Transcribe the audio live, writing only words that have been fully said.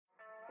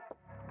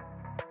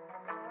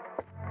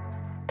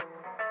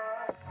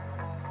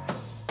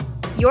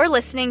You're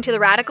listening to the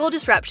Radical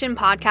Disruption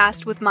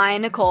Podcast with Maya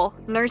Nicole,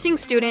 nursing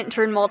student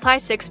turned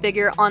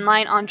multi-six-figure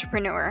online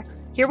entrepreneur.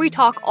 Here we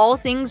talk all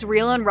things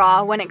real and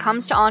raw when it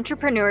comes to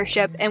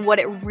entrepreneurship and what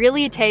it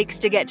really takes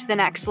to get to the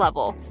next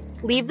level.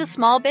 Leave the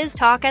small biz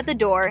talk at the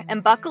door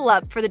and buckle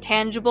up for the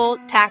tangible,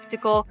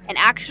 tactical, and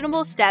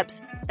actionable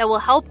steps that will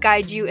help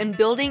guide you in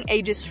building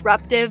a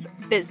disruptive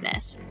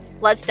business.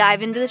 Let's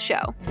dive into the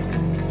show.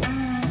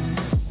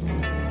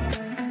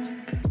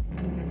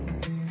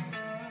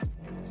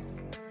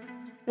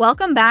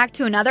 Welcome back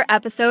to another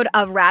episode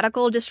of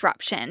Radical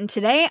Disruption.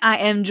 Today, I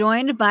am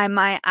joined by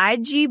my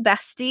IG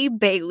bestie,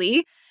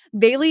 Bailey.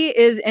 Bailey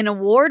is an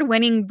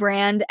award-winning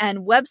brand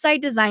and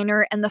website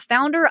designer and the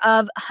founder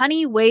of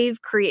Honey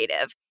Wave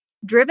Creative.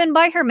 Driven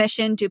by her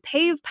mission to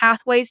pave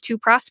pathways to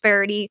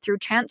prosperity through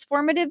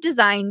transformative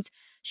designs,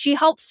 she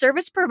helps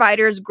service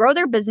providers grow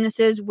their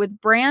businesses with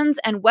brands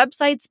and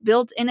websites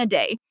built in a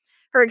day.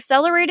 Her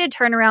accelerated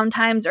turnaround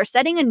times are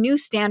setting a new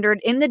standard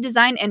in the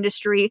design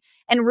industry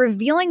and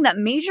revealing that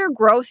major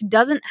growth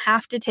doesn't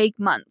have to take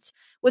months.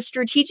 With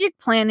strategic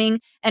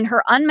planning and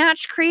her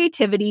unmatched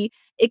creativity,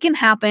 it can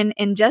happen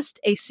in just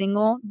a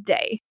single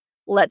day.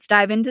 Let's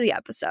dive into the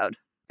episode.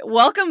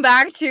 Welcome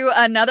back to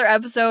another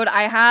episode.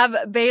 I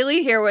have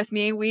Bailey here with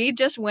me. We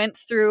just went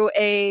through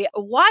a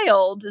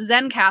wild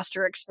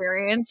Zencastr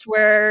experience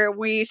where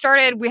we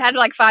had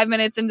like 5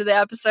 minutes into the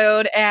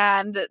episode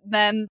and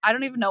then I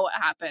don't even know what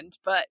happened,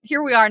 but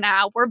here we are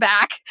now. We're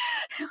back.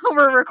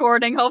 We're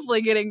recording,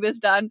 hopefully getting this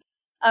done.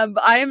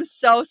 I am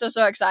so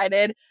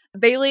excited.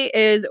 Bailey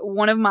is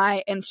one of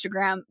my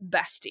Instagram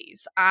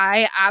besties.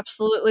 I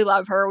absolutely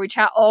love her. We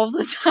chat all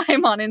the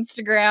time on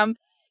Instagram.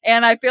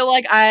 And I feel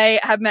like I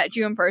have met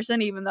you in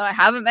person, even though I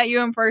haven't met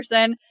you in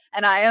person.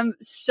 And I am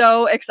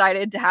so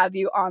excited to have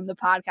you on the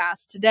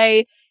podcast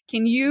today.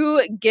 Can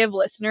you give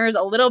listeners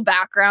a little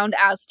background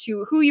as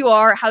to who you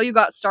are, how you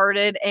got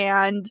started,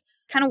 and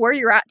kind of where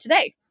you're at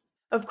today?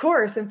 Of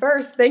course. And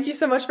first, thank you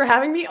so much for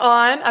having me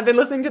on. I've been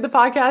listening to the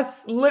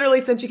podcast literally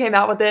since you came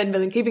out with it and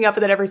been keeping up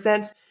with it ever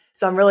since.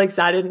 So I'm really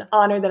excited and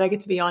honored that I get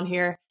to be on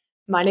here.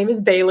 My name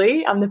is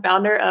Bailey. I'm the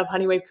founder of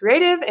Honey Wave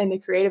Creative and the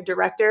creative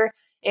director.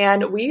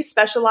 And we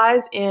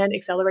specialize in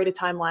accelerated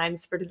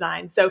timelines for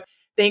design. So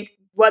think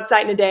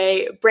website in a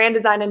day, brand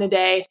design in a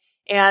day.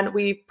 And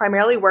we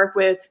primarily work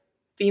with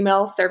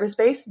female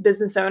service-based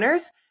business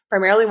owners,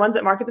 primarily ones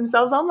that market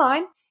themselves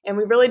online. And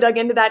we really dug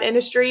into that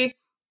industry.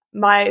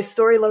 My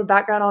story, a little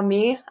background on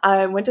me.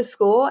 I went to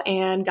school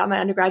and got my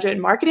undergraduate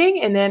in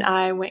marketing. And then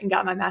I went and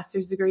got my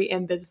master's degree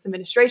in business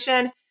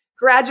administration,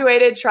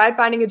 graduated, tried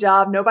finding a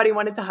job. Nobody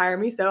wanted to hire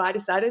me. So I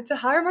decided to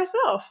hire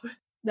myself.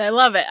 I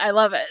love it.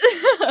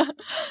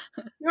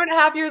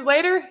 2.5 years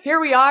later, here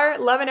we are,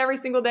 loving every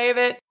single day of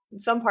it.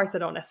 Some parts I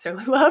don't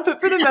necessarily love, but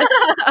for the most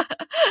part,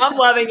 I'm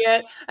loving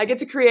it. I get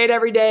to create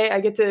every day. I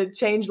get to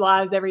change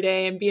lives every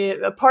day and be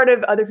a part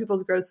of other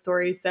people's growth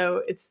stories.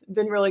 So it's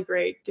been really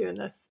great doing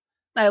this.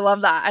 I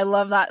love that. I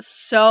love that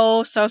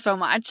so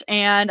much.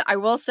 And I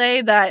will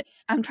say that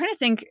I'm trying to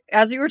think,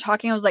 as you were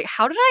talking, I was like,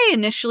 how did I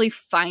initially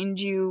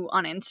find you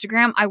on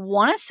Instagram? I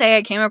want to say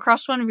I came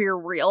across one of your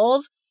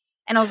reels.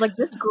 And I was like,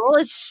 this girl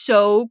is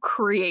so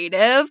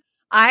creative.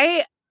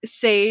 I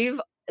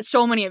save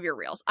so many of your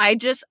reels. I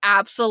just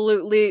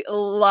absolutely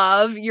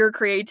love your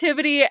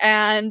creativity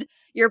and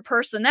your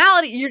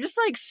personality. You're just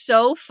like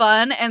so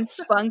fun and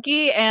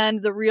spunky.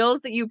 And the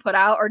reels that you put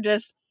out are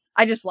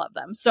I just love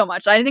them so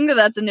much. I think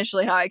that's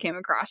initially how I came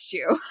across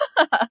you.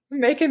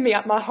 Making me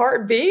my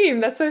heart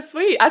beam. That's so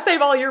sweet. I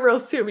save all your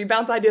reels too. We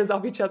bounce ideas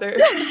off each other.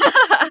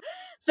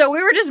 So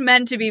we were just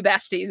meant to be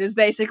besties is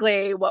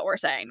basically what we're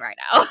saying right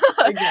now.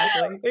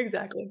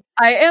 Exactly.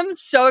 I am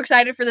so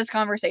excited for this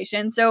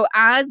conversation. So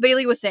as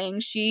Bailey was saying,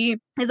 she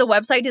is a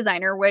website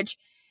designer, which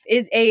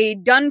is a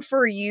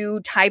done-for-you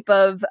type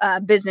of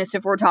business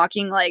if we're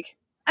talking like,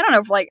 I don't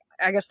know if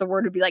I guess the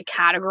word would be like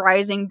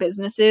categorizing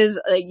businesses,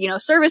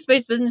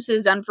 service-based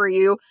businesses done for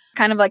you,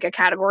 kind of like a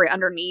category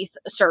underneath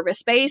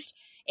service-based.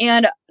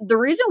 And the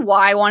reason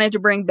why I wanted to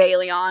bring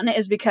Bailey on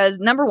is because,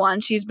 number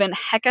one, she's been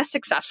hecka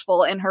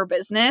successful in her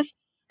business.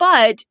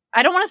 But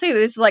I don't want to say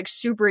this is like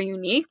super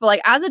unique, but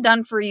like as a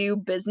done-for-you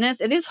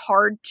business, it is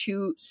hard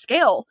to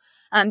scale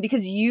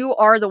because you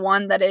are the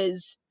one that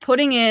is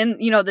putting in,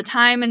 the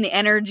time and the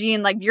energy,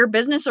 and like your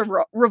business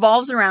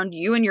revolves around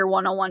you and your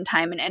one-on-one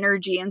time and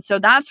energy. And so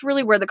that's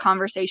really where the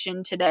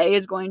conversation today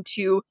is going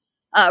to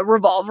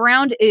revolve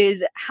around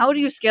is how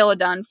do you scale a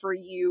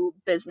done-for-you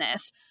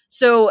business?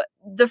 So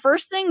the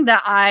first thing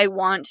that I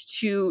want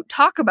to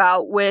talk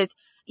about with,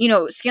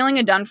 scaling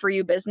a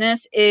done-for-you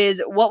business is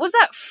what was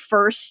that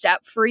first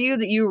step for you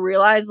that you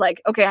realized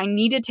like, okay, I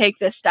need to take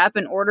this step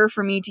in order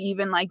for me to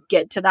even like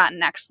get to that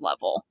next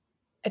level?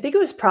 I think it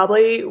was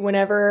probably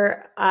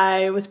whenever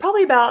I was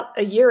probably about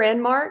a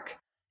year-end mark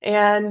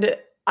and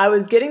I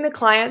was getting the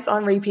clients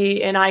on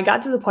repeat and I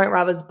got to the point where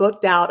I was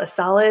booked out a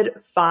solid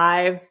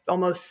 5,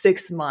 almost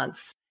 6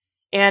 months.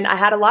 And I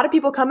had a lot of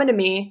people coming to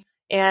me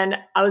and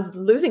I was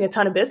losing a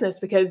ton of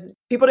business because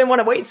people didn't want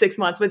to wait 6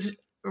 months, which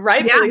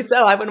rightfully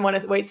so. I wouldn't want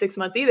to wait 6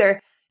 months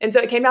either. And so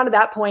it came down to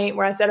that point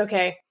where I said,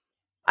 okay,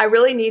 I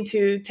really need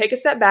to take a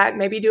step back,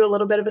 maybe do a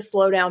little bit of a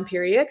slowdown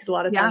period, because a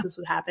lot of times this is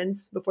what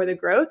happens before the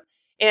growth,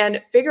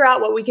 and figure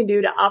out what we can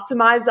do to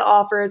optimize the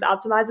offers,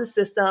 optimize the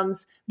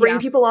systems, bring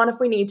people on if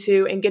we need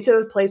to, and get to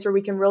a place where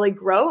we can really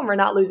grow and we're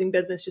not losing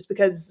business just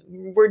because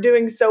we're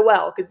doing so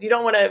well, because you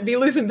don't want to be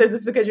losing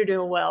business because you're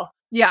doing well.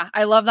 Yeah,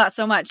 I love that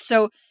so much.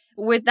 So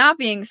with that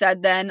being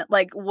said, then,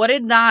 like, what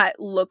did that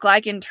look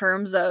like in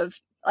terms of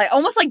like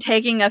almost like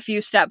taking a few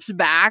steps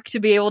back to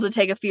be able to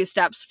take a few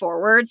steps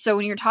forward? So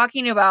when you're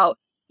talking about,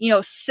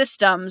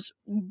 systems,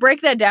 break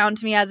that down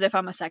to me as if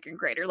I'm a second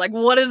grader. Like,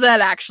 what does that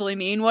actually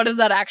mean? What does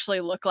that actually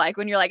look like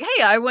when you're like,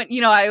 hey, I was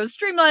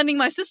streamlining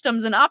my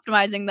systems and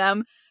optimizing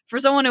them? For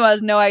someone who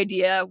has no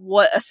idea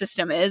what a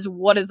system is,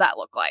 what does that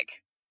look like?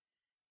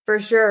 For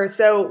sure.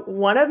 So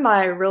one of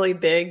my really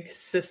big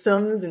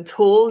systems and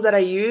tools that I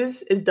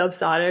use is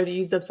Dubsado. Do you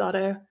use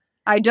Dubsado?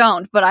 I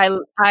don't, but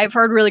I've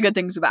heard really good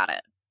things about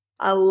it.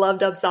 I love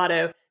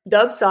Dubsado.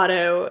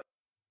 Dubsado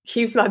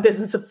keeps my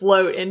business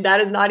afloat, and that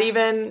is not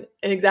even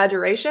an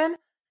exaggeration.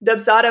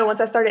 Dubsado,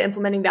 once I started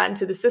implementing that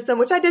into the system,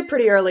 which I did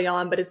pretty early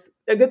on, but it's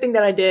a good thing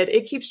that I did,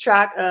 it keeps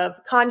track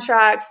of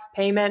contracts,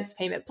 payments,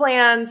 payment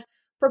plans,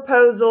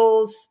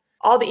 proposals,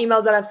 all the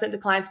emails that I've sent to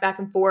clients back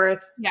and forth.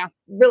 Yeah.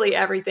 Really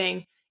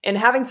everything. And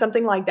having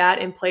something like that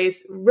in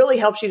place really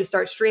helps you to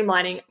start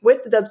streamlining.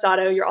 With the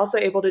Dubsado, you're also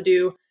able to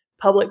do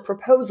public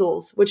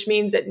proposals, which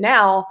means that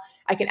now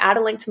I can add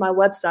a link to my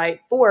website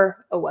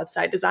for a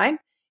website design,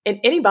 and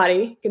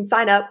anybody can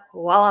sign up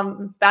while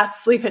I'm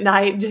fast asleep at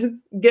night,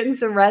 just getting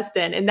some rest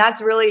in. And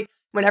that's really,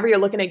 whenever you're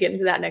looking at getting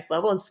to that next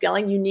level and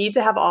scaling, you need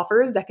to have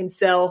offers that can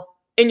sell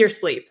in your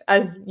sleep,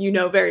 as you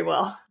know very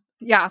well.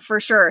 Yeah,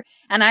 for sure.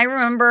 And I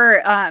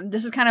remember,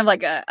 this is kind of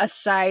like a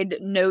side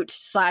note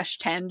 /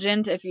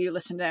 tangent. If you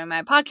listen to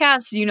my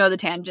podcast, the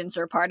tangents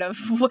are part of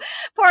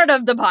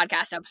the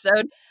podcast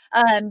episode.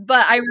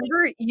 But I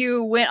remember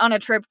you went on a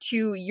trip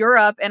to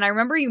Europe, and I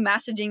remember you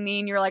messaging me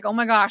and you're like, oh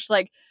my gosh,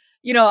 like,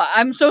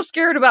 I'm so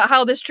scared about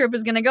how this trip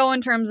is going to go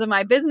in terms of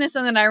my business.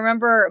 And then I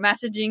remember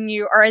messaging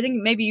you, or I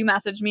think maybe you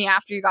messaged me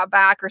after you got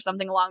back or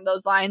something along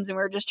those lines. And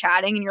we were just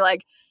chatting and you're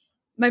like,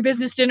 my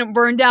business didn't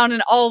burn down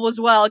and all was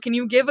well. Can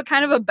you give a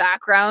kind of a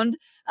background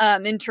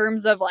in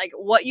terms of like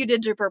what you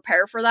did to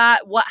prepare for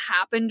that? What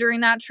happened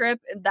during that trip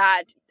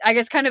that I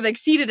guess kind of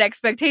exceeded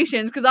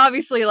expectations? Because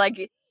obviously,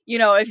 like,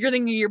 if you're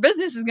thinking your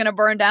business is going to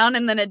burn down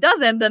and then it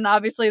doesn't, then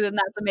obviously then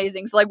that's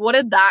amazing. So like, what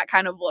did that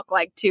kind of look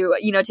like to,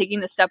 taking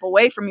the step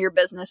away from your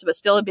business, but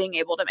still being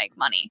able to make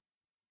money?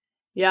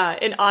 Yeah.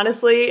 And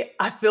honestly,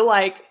 I feel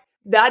like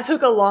that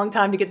took a long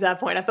time to get to that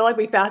point. I feel like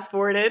we fast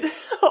forwarded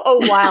a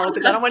while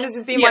because I don't want it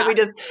to seem like we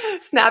just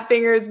snap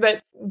fingers.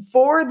 But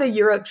for the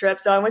Europe trip,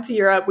 so I went to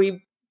Europe,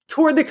 we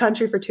toured the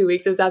country for 2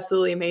 weeks. It was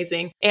absolutely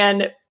amazing.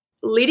 And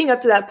leading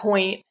up to that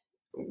point,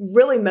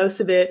 really most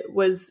of it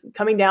was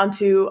coming down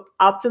to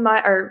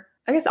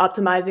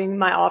optimizing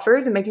my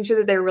offers and making sure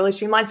that they were really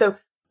streamlined. So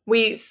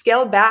we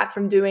scaled back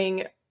from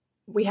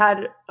we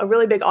had a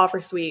really big offer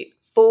suite,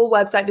 full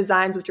website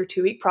designs, which are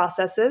 2-week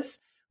processes.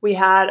 We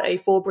had a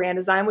full brand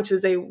design, which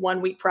was a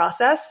 1-week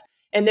process.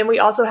 And then we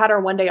also had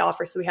our 1-day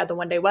offer. So we had the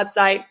 1-day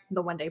website,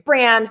 the 1-day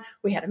brand.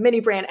 We had a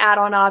mini brand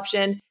add-on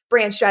option,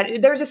 brand strategy.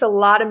 There's just a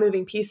lot of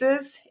moving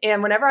pieces.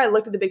 And whenever I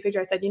looked at the big picture,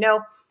 I said,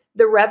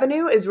 the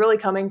revenue is really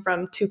coming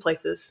from 2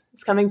 places.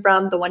 It's coming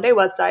from the 1-day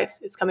websites.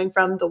 It's coming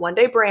from the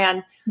 1-day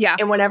brand. Yeah.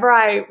 And whenever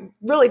I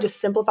really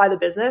just simplify the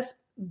business,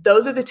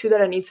 those are the 2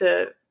 that I need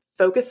to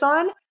focus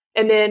on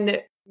and then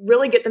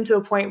really get them to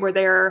a point where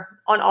they're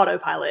on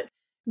autopilot.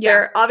 Yeah.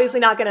 They're obviously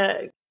not going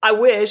to, I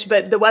wish,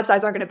 but the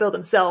websites aren't going to build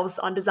themselves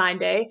on design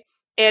day.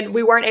 And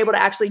we weren't able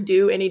to actually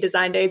do any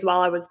design days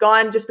while I was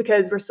gone, just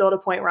because we're still at a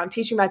point where I'm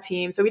teaching my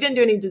team. So we didn't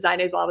do any design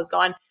days while I was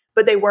gone,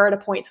 but they were at a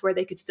point where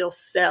they could still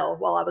sell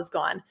while I was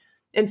gone.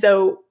 And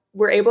so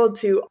we're able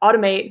to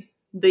automate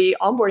the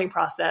onboarding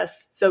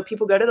process. So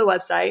people go to the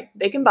website,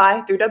 they can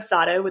buy through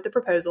Dubsado with the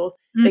proposal,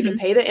 they can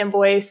pay the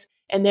invoice,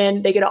 and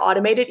then they get an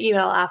automated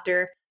email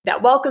after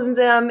that welcomes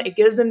them. It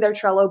gives them their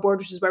Trello board,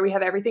 which is where we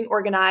have everything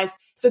organized.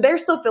 So they're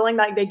still feeling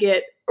like they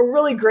get a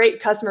really great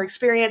customer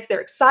experience.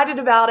 They're excited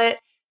about it.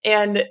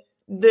 And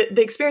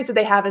the experience that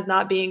they have is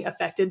not being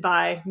affected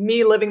by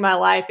me living my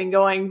life and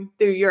going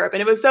through Europe.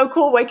 And it was so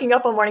cool waking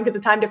up one morning because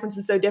the time difference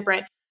is so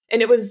different.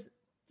 And it was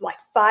like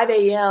 5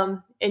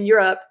 a.m. in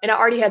Europe, and I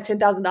already had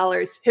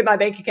 $10,000 hit my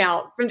bank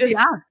account from just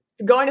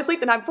going to sleep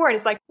the night before. And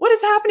it's like, what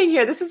is happening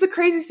here? This is the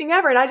craziest thing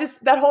ever. And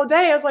that whole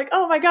day, I was like,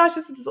 oh my gosh,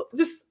 this is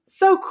just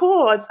so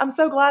cool. I'm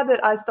so glad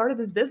that I started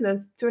this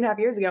business 2.5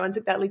 years ago and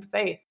took that leap of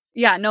faith.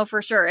 Yeah, no,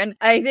 for sure. And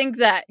I think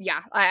that,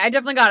 I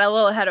definitely got a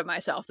little ahead of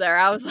myself there.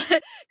 I was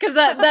like, because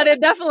that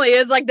it definitely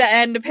is like the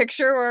end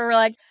picture where we're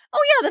like, oh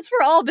yeah, that's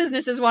where all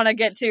businesses want to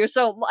get to.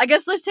 So I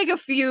guess let's take a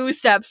few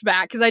steps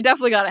back because I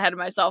definitely got ahead of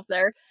myself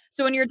there.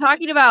 So when you're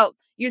talking about,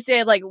 you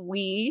say like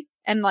we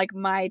and like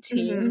my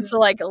team. Mm-hmm. So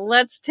like,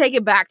 let's take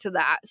it back to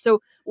that. So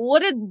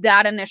what did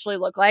that initially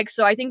look like?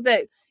 So I think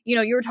that,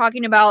 you were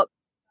talking about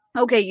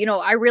okay,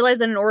 I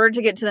realized that in order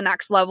to get to the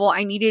next level,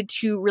 I needed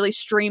to really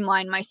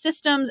streamline my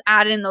systems,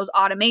 add in those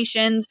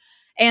automations.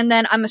 And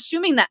then I'm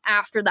assuming that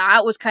after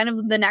that was kind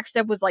of the next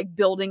step was like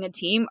building a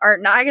team, or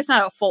not, I guess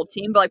not a full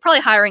team, but like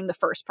probably hiring the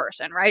first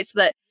person, right? So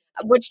that,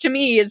 which to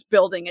me is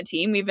building a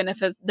team, even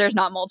if there's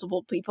not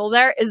multiple people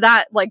there. Is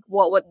that like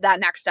what that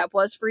next step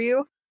was for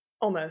you?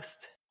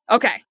 Almost.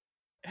 Okay.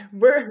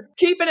 We're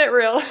keeping it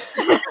real.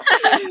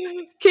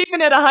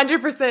 Keeping it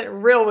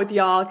 100% real with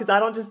y'all, because I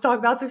don't just talk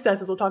about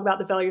successes. We'll talk about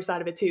the failure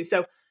side of it too.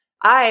 So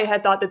I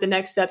had thought that the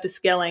next step to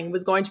scaling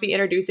was going to be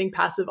introducing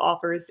passive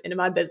offers into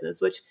my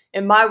business, which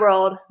in my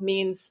world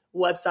means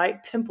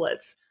website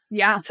templates.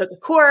 Yeah. I took a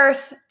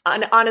course,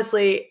 and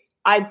honestly,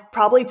 I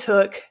probably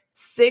took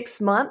 6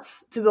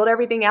 months to build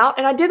everything out.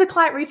 And I did the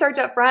client research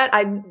up front.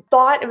 I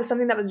thought it was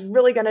something that was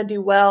really going to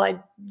do well. I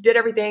did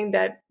everything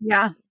that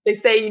they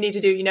say you need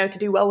to do, to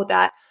do well with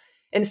that,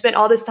 and spent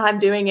all this time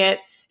doing it.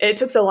 And it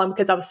took so long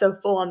because I was so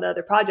full on the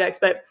other projects,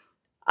 but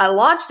I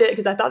launched it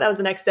because I thought that was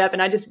the next step,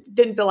 and I just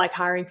didn't feel like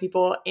hiring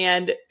people,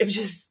 and it was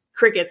just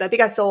crickets. I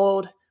think I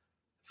sold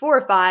 4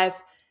 or 5.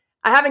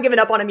 I haven't given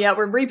up on them yet.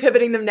 We're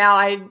repivoting them now.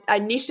 I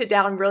niched it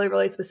down really,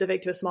 really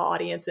specific to a small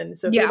audience. And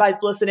so if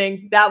anybody's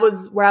listening, that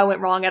was where I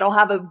went wrong. I don't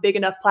have a big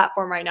enough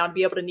platform right now to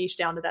be able to niche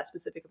down to that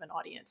specific of an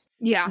audience.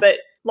 Yeah. But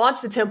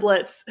launched the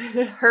templates,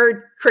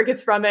 heard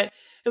crickets from it.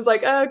 It was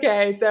like,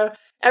 okay, so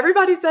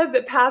everybody says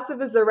that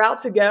passive is the route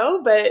to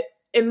go. But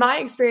in my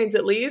experience,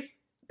 at least,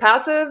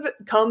 passive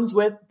comes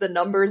with the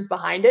numbers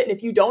behind it. And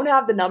if you don't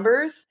have the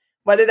numbers,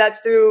 whether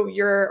that's through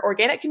your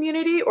organic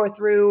community or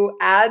through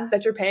ads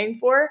that you're paying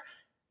for,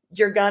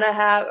 you're going to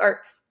have,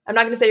 or I'm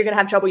not going to say you're going to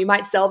have trouble. You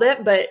might sell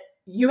it, but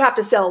you have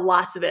to sell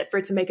lots of it for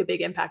it to make a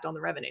big impact on the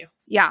revenue.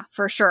 Yeah,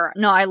 for sure.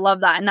 No, I love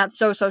that. And that's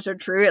so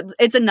true.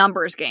 It's a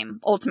numbers game,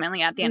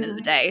 ultimately, at the end of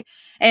the day.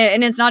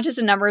 And it's not just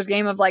a numbers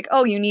game of like,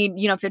 oh, you need,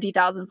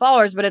 50,000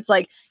 followers, but it's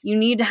like, you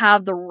need to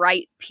have the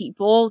right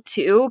people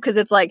too. Cause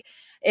it's like,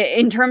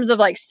 in terms of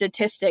like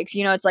statistics,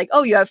 it's like,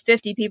 oh, you have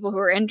 50 people who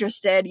are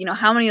interested,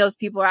 how many of those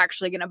people are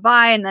actually going to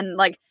buy? And then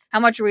like, how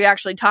much are we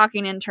actually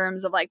talking in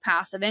terms of like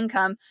passive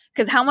income?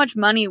 Because how much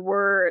money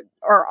are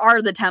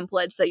the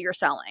templates that you're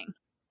selling?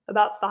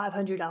 About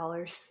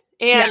 $500.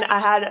 And I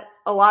had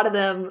a lot of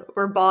them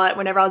were bought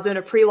whenever I was doing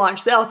a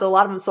pre-launch sale. So a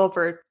lot of them sold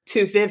for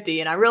 $250.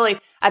 And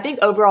I think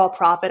overall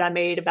profit, I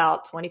made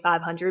about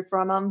 $2,500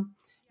 from them.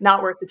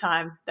 Not worth the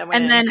time that went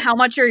in. And then how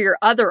much are your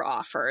other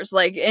offers?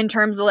 Like in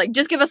terms of like,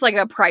 just give us like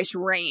a price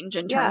range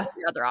in terms of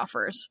your other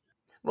offers.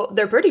 Well,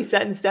 they're pretty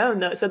set in stone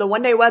though. So the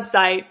one-day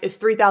website is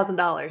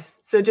 $3,000.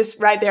 So just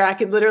right there, I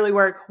could literally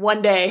work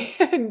one day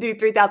and do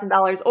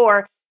 $3,000,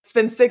 or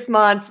spend 6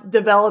 months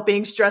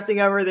developing, stressing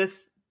over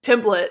this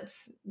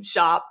templates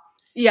shop.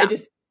 Yeah.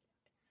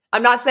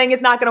 I'm not saying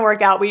it's not going to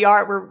work out.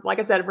 We're like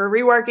I said, we're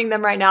reworking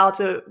them right now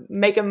to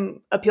make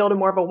them appeal to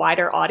more of a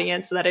wider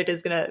audience so that it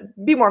is going to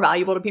be more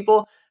valuable to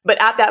people. But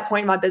at that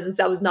point in my business,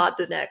 that was not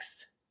the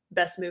next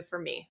best move for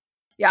me.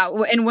 Yeah.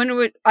 And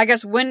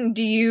when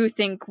do you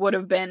think would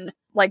have been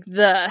like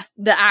the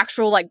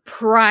actual like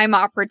prime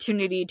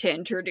opportunity to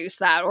introduce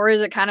that? Or is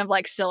it kind of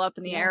like still up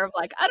in the air of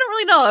like, I don't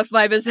really know if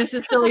my business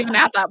is still even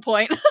at that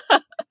point?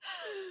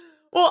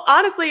 Well,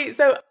 honestly,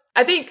 so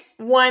I think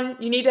 1,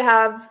 you need to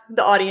have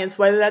the audience,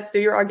 whether that's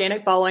through your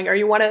organic following or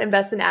you want to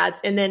invest in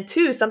ads. And then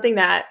 2, something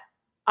that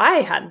I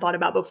hadn't thought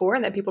about before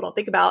and that people don't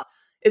think about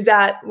is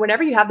that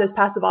whenever you have those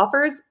passive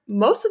offers,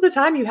 most of the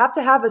time you have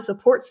to have a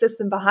support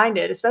system behind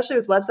it, especially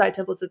with website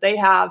templates that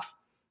they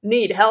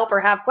need help or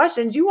have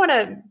questions. You want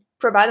to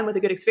provide them with a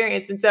good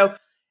experience. And so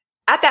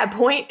at that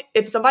point,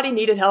 if somebody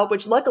needed help,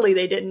 which luckily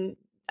I didn't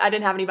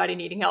have anybody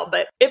needing help,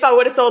 but if I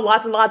would have sold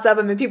lots and lots of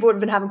them and people would have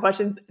been having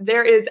questions,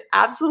 there is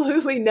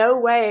absolutely no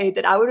way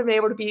that I would have been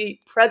able to be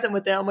present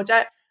with them, which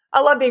I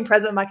love being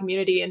present with my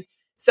community. And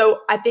so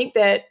I think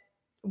that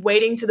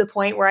waiting to the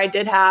point where I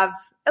did have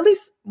at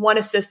least one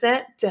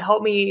assistant to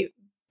help me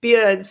be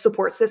a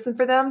support system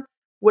for them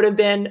would have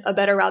been a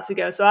better route to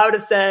go. So I would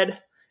have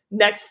said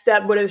next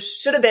step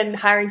should have been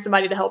hiring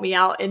somebody to help me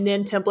out, and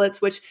then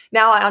templates, which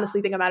now I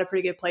honestly think I'm at a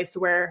pretty good place to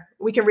where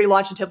we can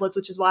relaunch the templates,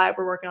 which is why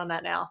we're working on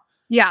that now.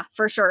 Yeah,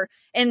 for sure.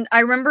 And I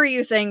remember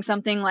you saying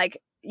something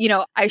like,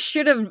 I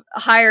should have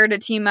hired a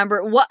team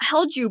member. What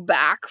held you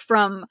back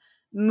from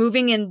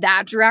moving in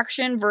that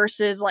direction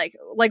versus like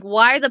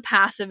why the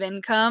passive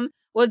income?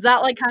 Was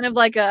that like kind of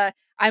like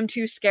I'm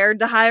too scared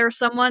to hire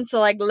someone, so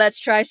like let's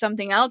try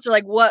something else? Or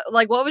what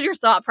was your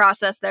thought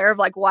process there of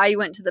like why you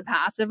went to the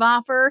passive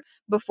offer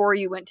before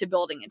you went to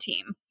building a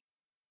team?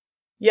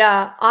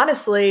 Yeah,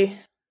 honestly,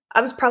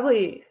 I was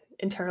probably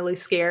internally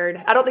scared.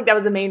 I don't think that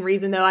was the main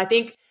reason though. I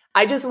think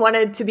I just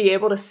wanted to be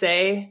able to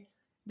say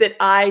that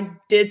I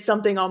did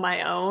something on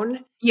my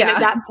own. Yeah. And at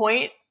that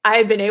point, I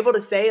had been able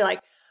to say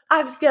like,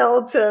 I've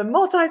scaled to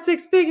multi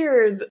 6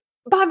 figures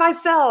by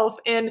myself.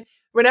 And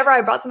whenever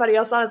I brought somebody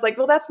else on, it's like,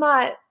 well, that's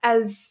not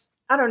as,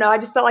 I don't know. I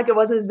just felt like it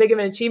wasn't as big of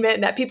an achievement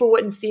and that people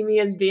wouldn't see me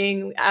as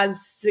being as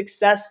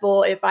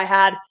successful if I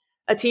had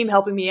a team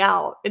helping me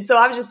out. And so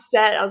I was just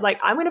set. I was like,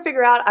 I'm going to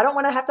figure out, I don't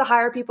want to have to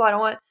hire people.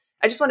 I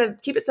just want to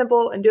keep it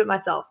simple and do it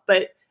myself.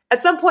 But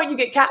at some point you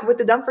get with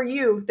the done for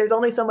you, there's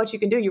only so much you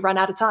can do. You run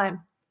out of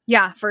time.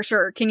 Yeah, for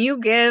sure. Can you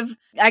give,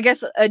 I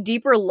guess, a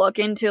deeper look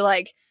into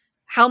like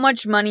how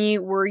much money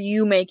were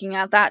you making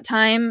at that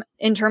time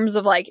in terms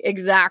of like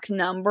exact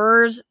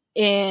numbers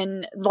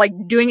in like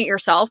doing it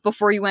yourself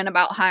before you went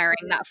about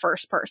hiring that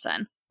first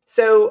person?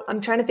 So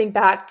I'm trying to think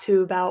back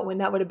to about when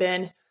that would have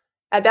been.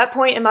 At that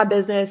point in my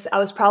business, I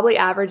was probably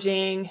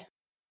averaging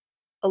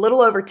a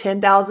little over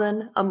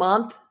 10,000 a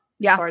month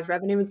as far as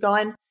revenue was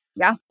going.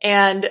 Yeah.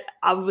 And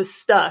I was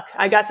stuck.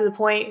 I got to the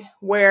point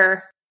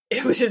where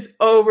it was just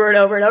over and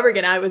over and over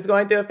again. I was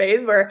going through a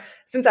phase where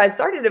since I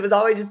started, it was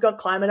always just going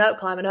climbing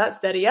up,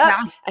 steady up.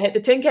 Yeah. I hit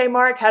the 10K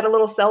mark, had a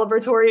little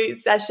celebratory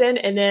session,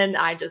 and then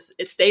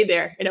it stayed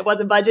there and it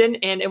wasn't budging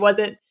and it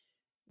wasn't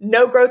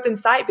no growth in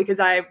sight because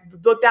I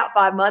booked out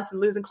 5 months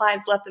and losing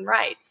clients left and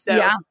right.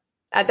 So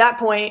at that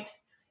point,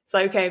 it's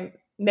like, okay,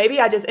 maybe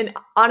and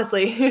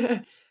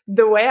honestly,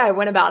 the way I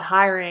went about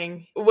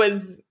hiring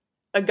was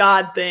a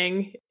God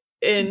thing.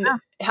 And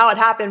how it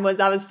happened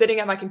was I was sitting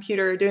at my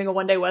computer doing a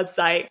one-day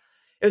website.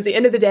 It was the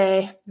end of the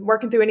day,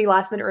 working through any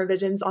last minute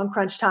revisions on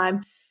crunch time.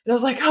 And I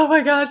was like, oh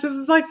my gosh, this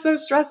is like so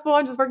stressful.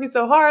 I'm just working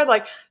so hard,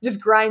 like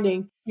just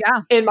grinding.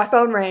 Yeah. And my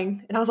phone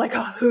rang and I was like,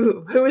 oh,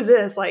 who is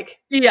this? Like,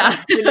 and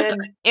then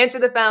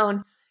answered the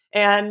phone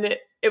and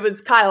it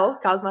was Kyle.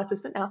 Kyle's my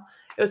assistant now.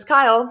 It was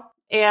Kyle.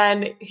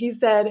 And he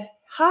said,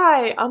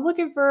 hi, I'm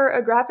looking for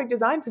a graphic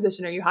design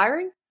position. Are you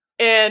hiring?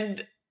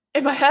 And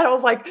in my head, I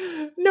was like,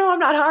 no, I'm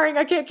not hiring.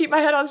 I can't keep my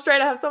head on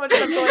straight. I have so much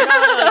stuff going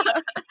on.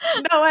 Like,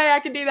 no way I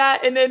can do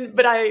that. And then,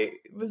 but I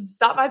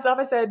stopped myself.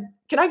 I said,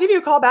 can I give you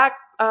a call back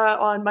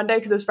on Monday?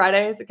 Because it's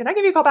Friday. I said, can I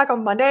give you a call back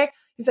on Monday?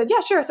 He said,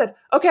 yeah, sure. I said,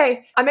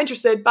 okay, I'm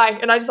interested. Bye.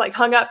 And I just like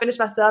hung up, finished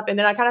my stuff. And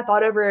then I kind of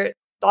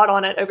thought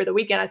on it over the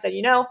weekend. I said,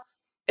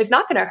 it's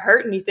not going to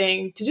hurt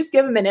anything to just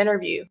give him an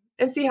interview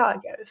and see how it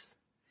goes.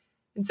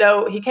 And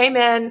so he came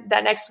in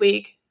that next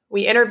week.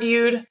 We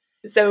interviewed.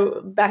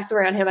 So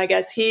backstory on him, I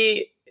guess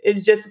he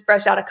is just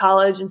fresh out of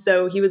college. And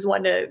so he was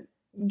wanting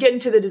to get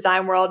into the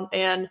design world.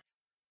 And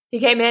he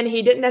came in,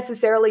 he didn't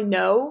necessarily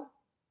know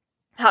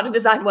how to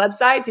design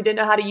websites. He didn't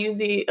know how to use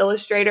the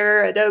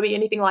Illustrator, Adobe,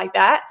 anything like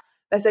that.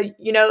 I said,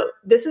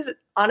 this is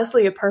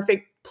honestly a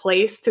perfect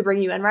place to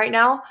bring you in right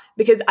now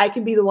because I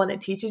can be the one that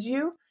teaches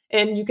you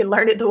and you can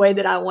learn it the way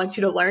that I want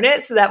you to learn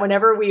it so that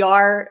whenever we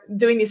are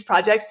doing these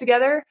projects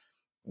together,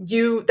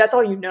 that's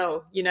all and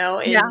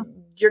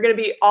you're going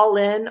to be all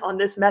in on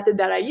this method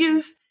that I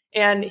use.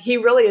 And he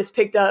really has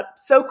picked up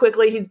so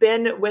quickly. He's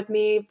been with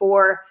me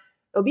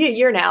it'll be a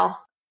year now.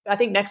 I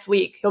think next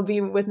week he'll be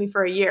with me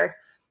for a year.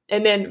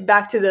 And then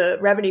back to the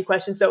revenue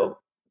question. So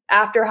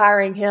after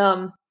hiring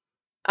him,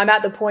 I'm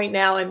at the point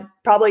now and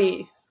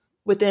probably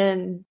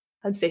within,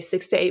 I'd say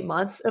 6 to 8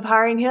 months of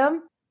hiring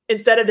him,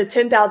 instead of the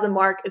 10,000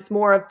 mark, it's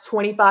more of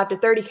 25 to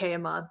 30K a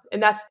month.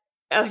 And that's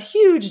a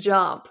huge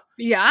jump.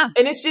 Yeah.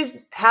 And it's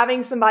just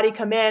having somebody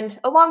come in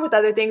along with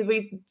other things.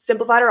 We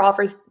simplified our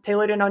offers,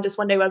 tailored in on just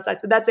one-day websites,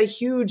 but that's a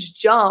huge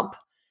jump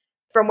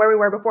from where we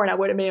were before. And I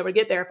wouldn't have been able to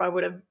get there if I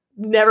would have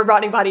never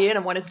brought anybody in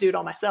and wanted to do it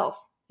all myself.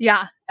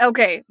 Yeah.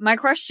 Okay. My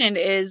question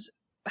is,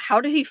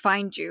 how did he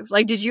find you?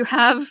 Like, did you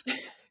have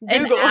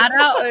Google. an ad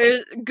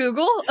out?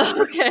 Google?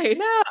 Okay.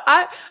 No,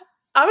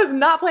 I was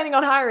not planning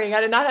on hiring.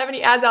 I did not have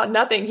any ads out,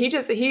 nothing.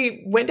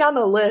 He went down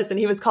the list and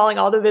he was calling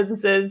all the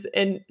businesses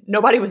and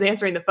nobody was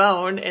answering the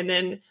phone. And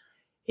then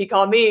he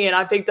called me and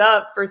I picked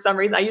up for some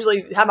reason. I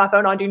usually have my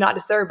phone on Do Not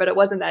Disturb, but it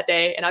wasn't that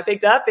day. And I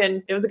picked up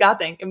and it was a God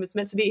thing. It was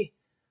meant to be.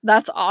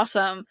 That's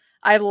awesome.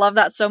 I love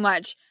that so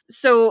much.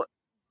 So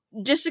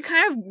just to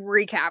kind of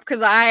recap,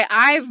 because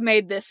I've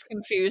made this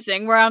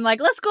confusing where I'm like,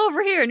 let's go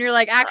over here. And you're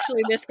like,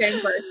 actually, this came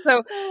first.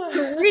 So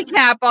to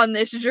recap on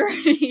this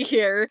journey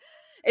here,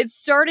 it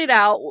started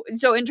out,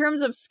 so in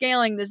terms of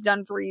scaling this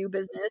done for you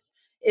business,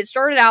 it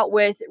started out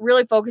with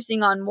really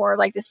focusing on more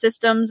like the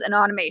systems and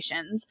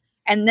automations.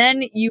 And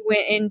then you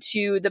went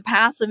into the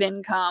passive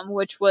income,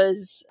 which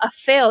was a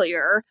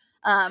failure,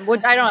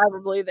 which I don't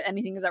ever believe that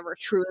anything is ever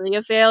truly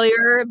a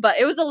failure, but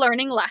it was a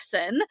learning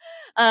lesson.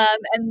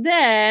 And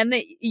then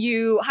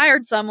you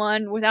hired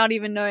someone without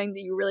even knowing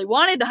that you really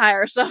wanted to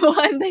hire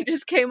someone. They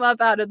just came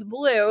up out of the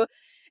blue.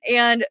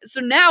 And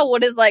so now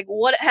what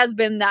has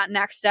been that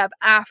next step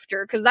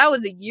after? Because that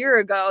was a year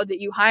ago that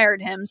you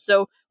hired him.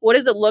 So what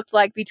has it looked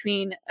like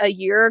between a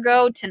year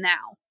ago to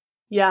now?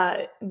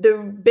 Yeah, the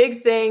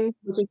big thing,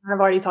 which we kind of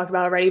already talked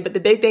about already, but the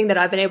big thing that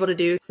I've been able to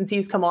do since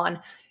he's come on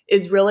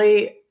is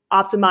really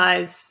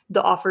optimize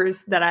the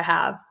offers that I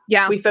have.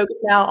 Yeah. We focus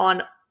now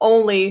on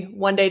only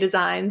one-day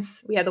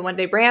designs. We have the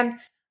one-day brand.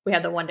 We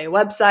have the one-day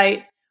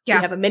website. Yeah.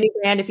 We have a mini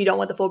brand if you don't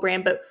want the full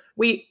brand, but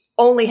we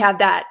only have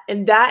that.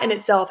 And that in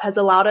itself has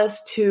allowed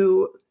us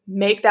to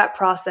make that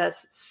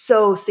process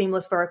so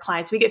seamless for our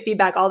clients. We get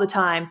feedback all the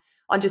time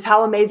on just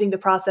how amazing the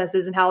process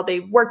is and how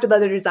they worked with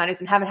other designers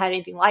and haven't had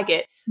anything like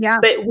it. Yeah.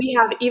 But we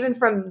have, even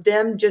from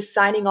them just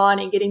signing on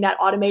and getting that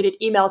automated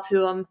email to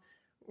them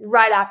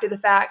right after the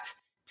fact,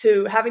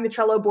 to having the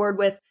Trello board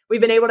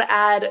we've been able to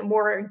add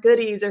more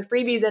goodies or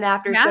freebies in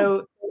after. Yeah. So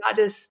they're not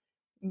just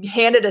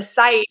handed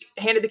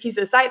the keys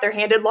to the site, they're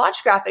handed launch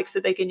graphics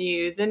that they can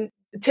use and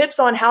tips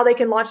on how they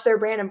can launch their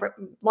brand and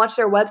launch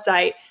their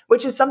website,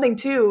 which is something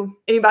too,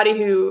 anybody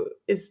who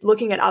is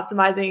looking at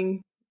optimizing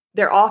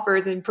their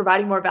offers and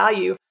providing more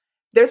value.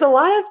 There's a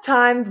lot of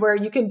times where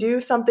you can do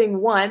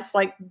something once,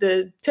 like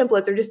the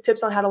templates are just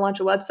tips on how to launch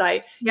a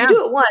website. Yeah. You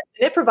do it once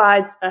and it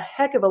provides a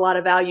heck of a lot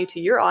of value to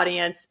your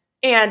audience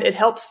and it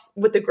helps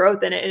with the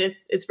growth in it. And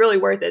it's really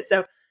worth it.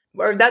 So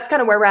that's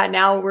kind of where we're at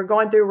now. We're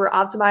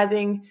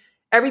optimizing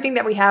everything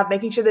that we have,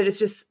 making sure that it's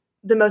just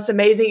the most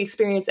amazing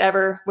experience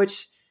ever,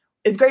 which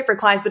is great for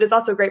clients, but it's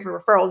also great for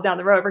referrals down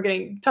the road. We're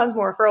getting tons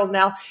more referrals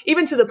now,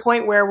 even to the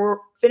point where we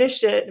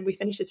finished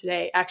it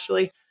today,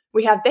 actually.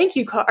 We have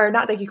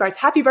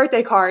happy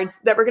birthday cards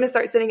that we're going to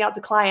start sending out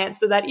to clients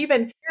so that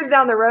even years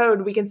down the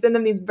road, we can send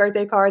them these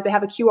birthday cards. They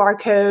have a QR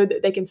code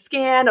that they can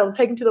scan. It'll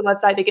take them to the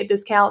website. They get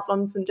discounts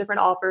on some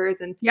different offers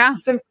and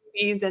some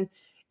freebies. And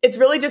it's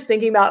really just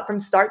thinking about from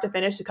start to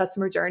finish the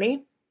customer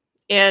journey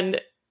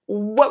and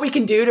what we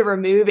can do to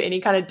remove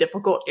any kind of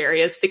difficult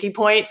areas, sticky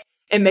points,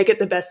 and make it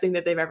the best thing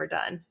that they've ever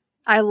done.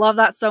 I love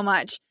that so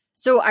much.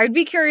 So I'd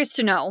be curious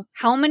to know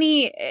how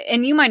many,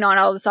 and you might not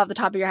know this off the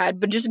top of your head,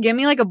 but just give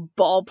me like a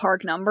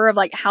ballpark number of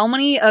like how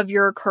many of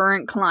your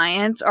current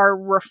clients are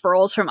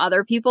referrals from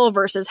other people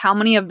versus how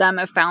many of them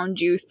have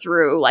found you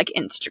through like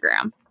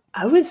Instagram?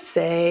 I would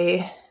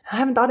say, I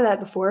haven't thought of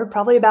that before,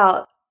 probably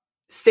about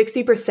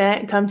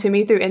 60% come to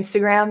me through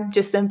Instagram,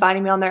 just them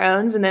finding me on their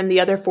own. And then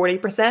the other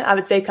 40%, I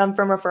would say, come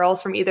from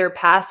referrals from either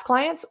past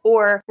clients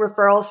or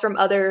referrals from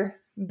other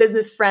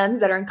business friends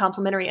that are in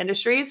complementary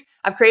industries.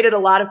 I've created a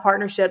lot of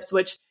partnerships,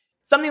 which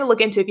something to look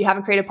into if you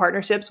haven't created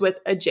partnerships with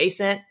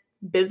adjacent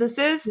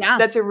businesses. Yeah.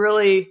 That's a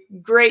really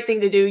great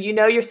thing to do. You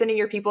know, you're sending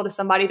your people to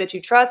somebody that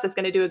you trust that's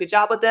going to do a good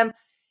job with them.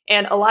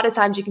 And a lot of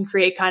times you can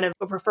create kind of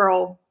a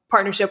referral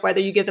partnership, whether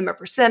you give them a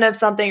 % of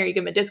something or you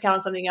give them a discount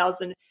on something else.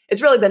 And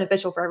it's really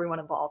beneficial for everyone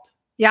involved.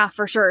 Yeah,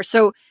 for sure.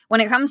 So when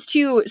it comes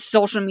to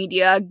social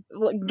media,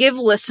 give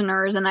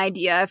listeners an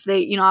idea if they,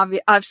 you know,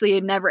 obviously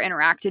had never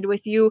interacted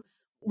with you.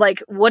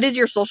 Like, what does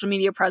your social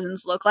media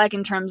presence look like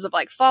in terms of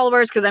like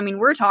followers? Because I mean,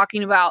 we're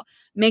talking about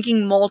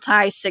making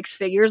multi 6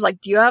 figures.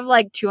 Like, do you have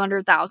like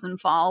 200,000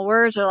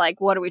 followers or like,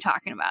 what are we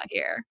talking about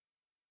here?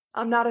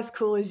 I'm not as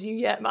cool as you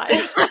yet,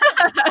 Maya.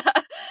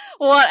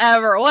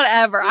 Whatever.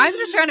 I'm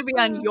just trying to be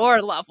on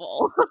your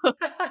level.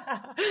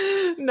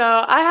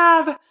 No,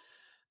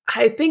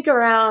 I think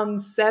around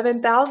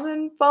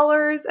 7,000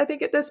 followers, I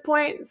think at this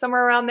point,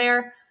 somewhere around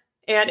there.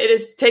 And it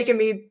has taken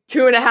me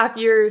 2.5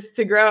 years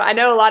to grow. I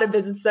know a lot of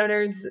business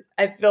owners,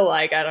 I feel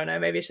like, I don't know,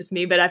 maybe it's just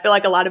me, but I feel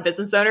like a lot of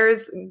business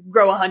owners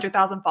grow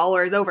 100,000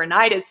 followers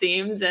overnight, it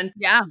seems. And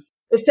yeah,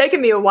 it's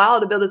taken me a while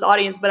to build this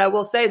audience, but I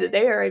will say that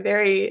they are a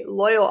very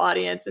loyal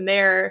audience and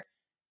they're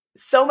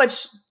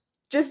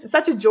just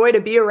such a joy to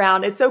be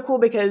around. It's so cool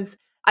because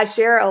I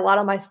share a lot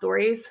of my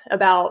stories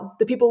about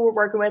the people we're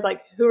working with,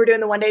 like who we're doing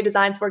the one-day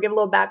designs for, give a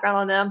little background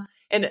on them.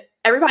 And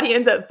everybody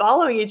ends up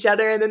following each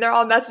other. And then they're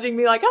all messaging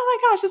me like, oh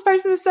my gosh, this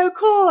person is so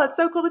cool. It's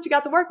so cool that you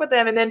got to work with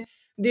them. And then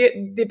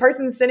the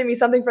person's sending me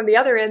something from the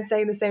other end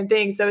saying the same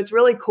thing. So it's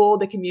really cool,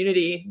 the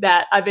community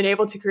that I've been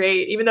able to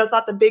create, even though it's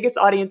not the biggest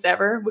audience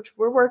ever, which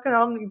we're working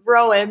on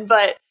growing,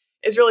 but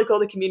it's really cool,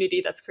 the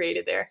community that's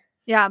created there.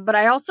 Yeah. But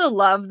I also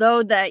love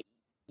though that,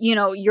 you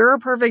know, you're a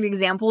perfect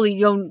example. You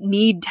don't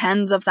need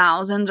tens of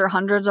thousands or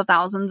hundreds of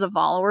thousands of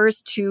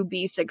followers to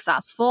be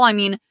successful. I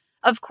mean,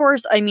 of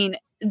course,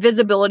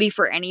 visibility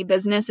for any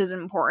business is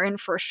important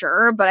for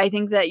sure. But I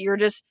think that you're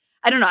just,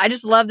 I don't know, I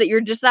just love that you're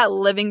just that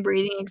living,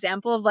 breathing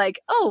example of like,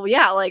 oh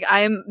yeah, like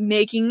I'm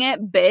making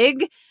it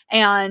big.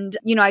 And,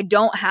 you know, I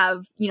don't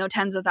have, you know,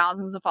 tens of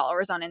thousands of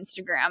followers on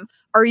Instagram.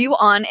 Are you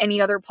on any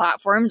other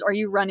platforms? Are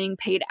you running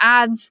paid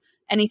ads?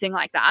 Anything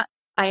like that?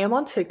 I am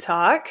on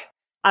TikTok.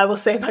 I will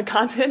say my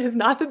content is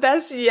not the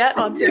best yet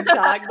on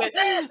TikTok, but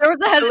there was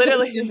a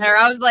hesitation there.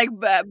 I was like,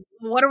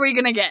 what are we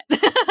going to get?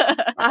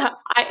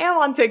 I am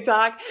on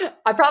TikTok.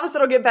 I promise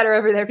it'll get better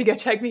over there if you go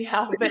check me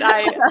out. But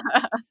I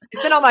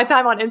spend all my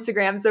time on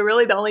Instagram. So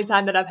really the only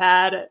time that I've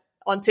had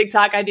on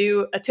TikTok, I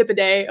do a tip a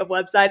day of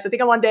websites. I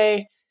think I'm on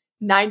day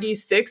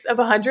 96 of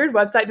 100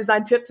 website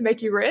design tip to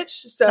make you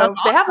rich. So awesome.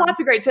 They have lots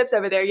of great tips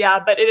over there. Yeah,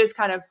 but it is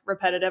kind of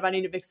repetitive. I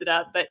need to mix it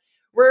up. But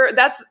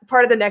that's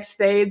part of the next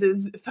phase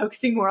is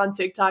focusing more on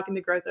TikTok and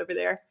the growth over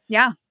there.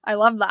 Yeah, I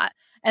love that.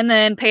 And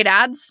then paid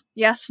ads?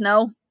 Yes,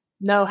 no?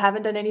 No,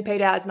 haven't done any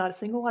paid ads, not a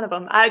single one of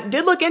them. I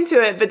did look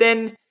into it, but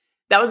then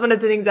that was one of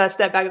the things I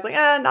stepped back. I was like,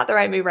 not the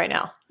right move right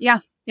now. Yeah,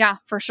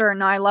 for sure.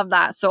 No, I love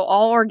that. So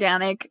all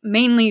organic,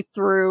 mainly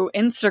through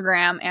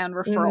Instagram and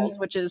referrals,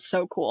 which is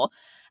so cool.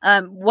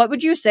 What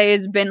would you say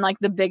has been like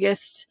the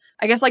biggest,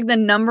 I guess like the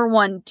number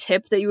one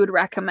tip that you would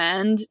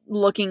recommend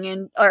looking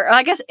in, or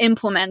I guess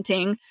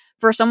implementing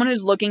for someone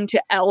who's looking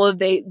to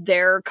elevate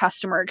their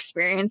customer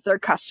experience, their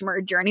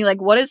customer journey?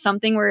 Like what is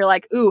something where you're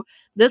like, ooh,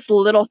 this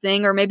little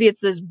thing, or maybe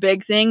it's this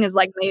big thing has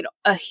like made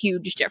a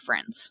huge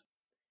difference?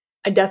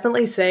 I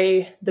definitely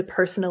say the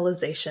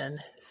personalization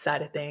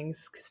side of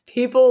things, because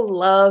people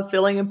love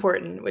feeling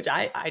important, which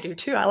I do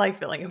too. I like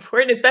feeling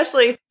important,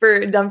 especially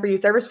for done for you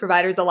service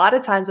providers. A lot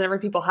of times whenever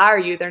people hire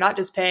you, they're not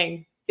just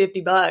paying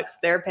 $50,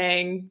 they're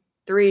paying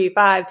 $3,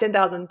 $5,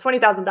 $10,000,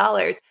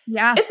 $20,000.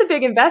 Yeah. It's a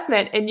big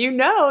investment. And you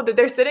know that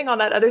they're sitting on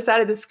that other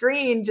side of the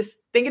screen, just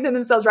thinking to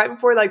themselves right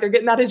before, like they're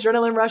getting that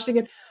adrenaline rushing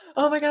and,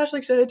 oh my gosh,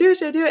 like, should I do it?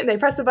 Should I do it? And they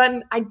press the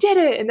button, I did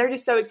it. And they're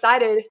just so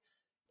excited.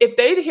 If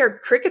they'd hear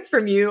crickets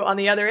from you on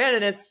the other end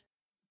and it's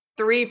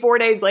 3-4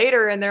 days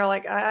later and they're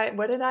like,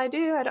 what did I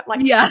do? I don't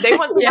like, Yeah. they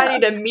want somebody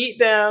Yeah. to meet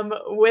them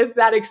with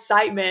that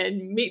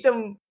excitement, meet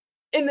them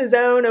in the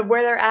zone of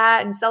where they're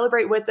at and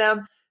celebrate with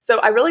them. So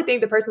I really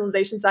think the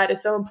personalization side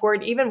is so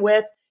important, even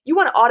with, you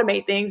want to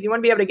automate things. You want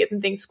to be able to get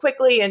them things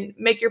quickly and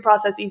make your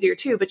process easier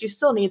too, but you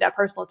still need that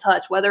personal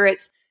touch, whether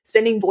it's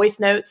sending voice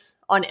notes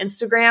on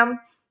Instagram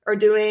or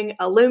doing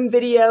a Loom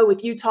video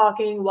with you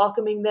talking,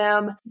 welcoming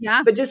them,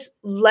 Yeah. but just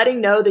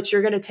letting know that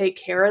you're going to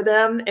take care of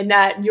them and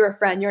that you're a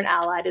friend, you're an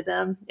ally to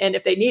them. And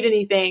if they need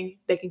anything,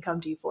 they can come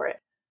to you for it.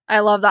 I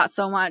love that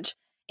so much.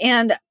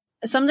 And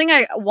something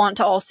I want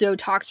to also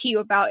talk to you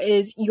about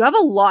is you have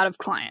a lot of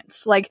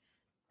clients. Like,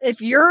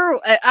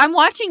 I'm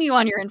watching you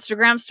on your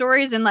Instagram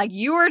stories and like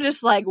you are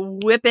just like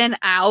whipping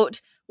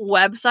out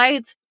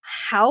websites.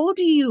 How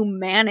do you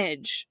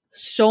manage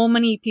so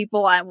many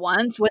people at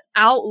once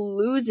without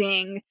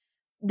losing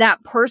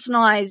that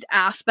personalized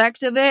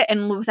aspect of it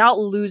and without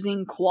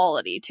losing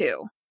quality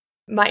too?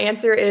 My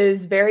answer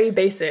is very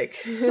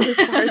basic as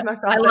far as my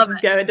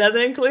processes go. It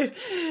doesn't include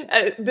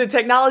the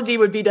technology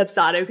would be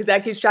Dubsado because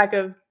that keeps track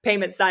of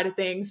payment side of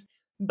things.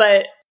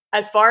 But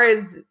as far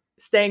as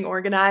staying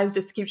organized,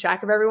 just to keep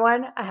track of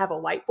everyone, I have a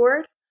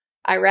whiteboard.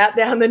 I write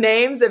down the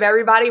names of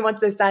everybody.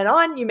 Once they sign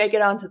on, you make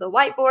it onto the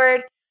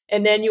whiteboard.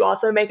 And then you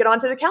also make it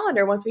onto the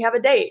calendar once we have a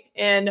date.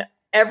 And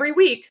every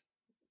week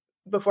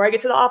before I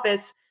get to the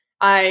office,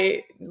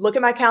 I look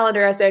at my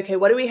calendar. I say, okay,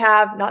 what do we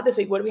have? Not this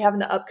week. What do we have in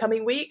the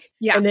upcoming week?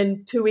 Yeah. And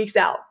then 2 weeks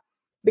out.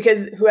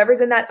 Because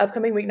whoever's in that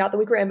upcoming week, not the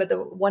week we're in, but the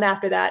one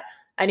after that,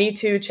 I need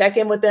to check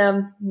in with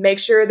them, make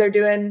sure they're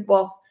doing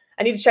well.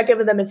 I need to check in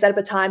with them and set up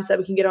a time so that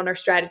we can get on our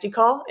strategy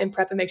call and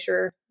prep and make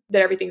sure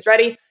that everything's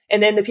ready.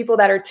 And then the people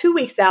that are 2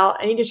 weeks out,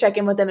 I need to check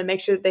in with them and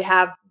make sure that they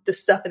have the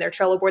stuff in their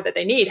Trello board that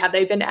they need. Have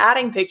they been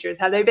adding pictures?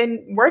 Have they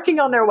been working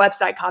on their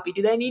website copy?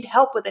 Do they need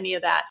help with any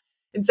of that?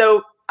 And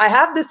so I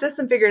have the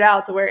system figured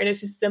out to where, and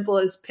it's just simple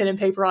as pen and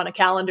paper on a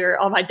calendar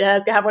on my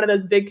desk. I have one of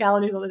those big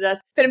calendars on the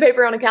desk, pen and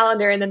paper on a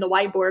calendar, and then the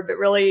whiteboard, but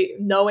really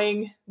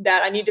knowing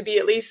that I need to be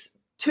at least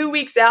 2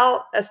 weeks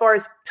out as far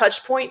as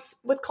touch points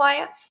with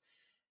clients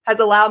has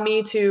allowed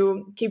me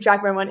to keep track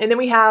of everyone. And then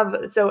we have,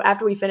 so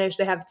after we finish,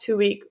 they have a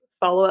 2-week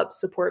follow-up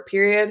support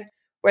period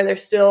where they're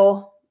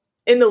still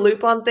in the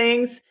loop on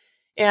things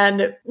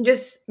and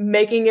just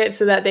making it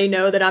so that they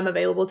know that I'm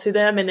available to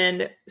them, and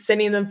then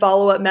sending them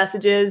follow-up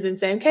messages and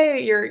saying,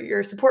 okay,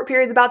 your support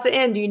period is about to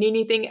end. Do you need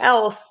anything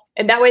else?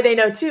 And that way they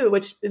know too,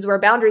 which is where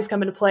boundaries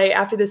come into play.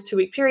 After this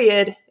 2-week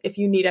period, if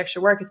you need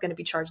extra work, it's going to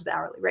be charged the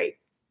hourly rate.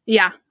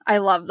 Yeah, I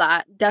love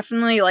that.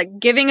 Definitely like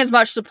giving as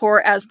much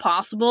support as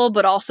possible,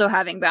 but also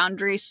having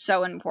boundaries,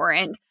 so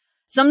important.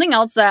 Something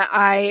else that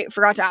I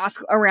forgot to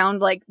ask around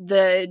like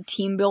the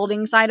team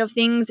building side of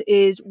things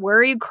is, where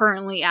are you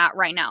currently at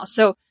right now?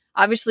 So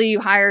obviously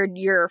you hired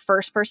your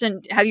first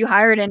person. Have you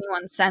hired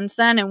anyone since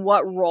then? And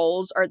what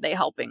roles are they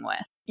helping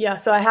with? Yeah,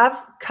 so I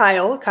have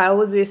Kyle. Kyle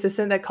was the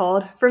assistant that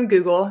called from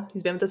Google.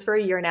 He's been with us for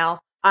a year now.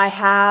 I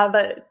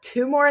have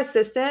 2 more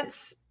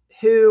assistants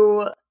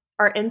who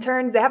are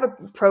interns. They have a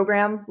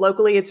program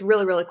locally. It's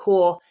really, really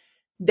cool.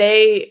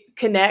 They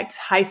connect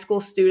high school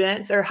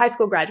students or high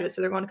school graduates,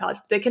 so they're going to college.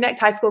 They connect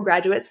high school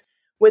graduates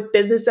with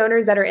business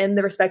owners that are in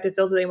the respective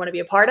fields that they want to be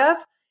a part of.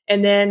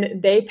 And then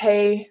they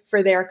pay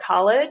for their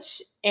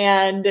college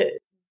and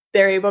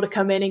they're able to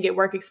come in and get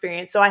work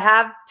experience. So I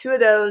have 2 of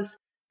those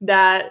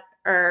that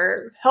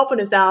are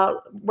helping us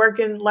out,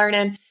 working,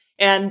 learning,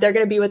 and they're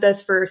going to be with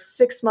us for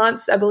 6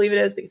 months. I believe it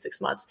is, I think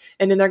 6 months.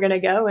 And then they're going to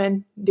go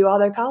and do all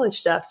their college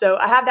stuff. So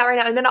I have that right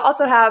now. And then I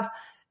also have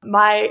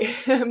my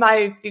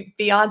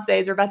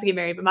fiance's, we're about to get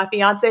married, but my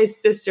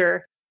fiance's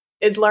sister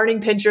is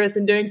learning Pinterest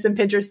and doing some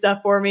Pinterest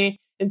stuff for me.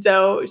 And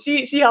so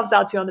she helps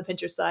out too on the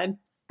Pinterest side.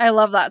 I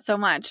love that so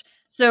much.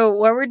 So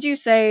what would you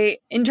say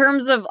in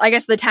terms of, I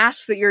guess, the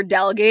tasks that you're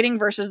delegating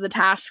versus the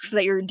tasks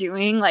that you're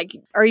doing? Like,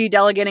 are you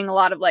delegating a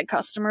lot of like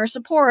customer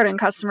support and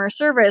customer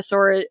service,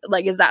 or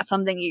like, is that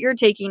something that you're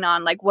taking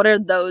on? Like, what are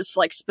those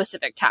like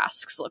specific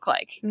tasks look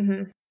like?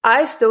 Mm-hmm.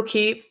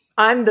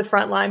 I'm the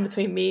front line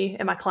between me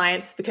and my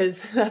clients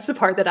because that's the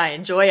part that I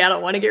enjoy. I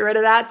don't want to get rid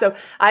of that. So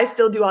I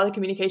still do all the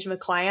communication with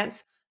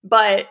clients,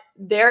 but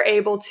they're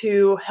able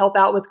to help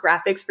out with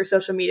graphics for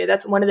social media.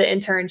 That's one of the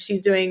interns.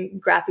 She's doing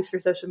graphics for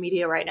social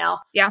media right now.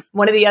 Yeah.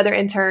 One of the other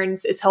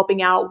interns is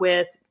helping out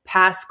with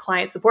past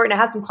client support, and I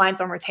have some clients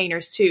on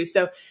retainers too.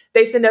 So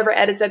they send over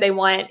edits that they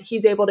want.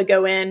 He's able to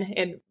go in,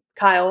 and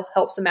Kyle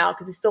helps him out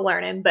because he's still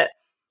learning, but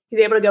he's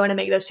able to go in and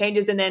make those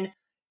changes. And then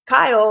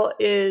Kyle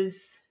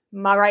is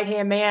my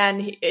right-hand man,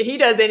 he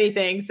does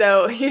anything.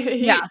 So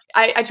Yeah.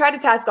 I try to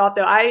task off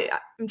though.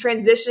 I'm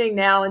transitioning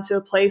now into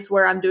a place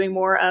where I'm doing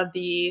more of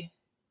the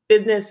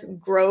business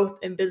growth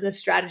and business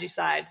strategy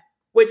side,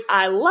 which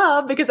I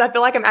love because I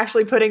feel like I'm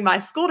actually putting my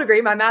school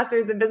degree, my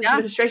master's in business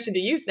administration, to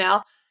use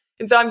now.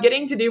 And so I'm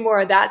getting to do more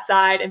of that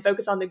side and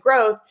focus on the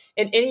growth,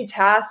 and any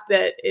task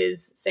that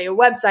is, say, a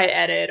website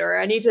edit, or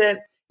I need to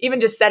even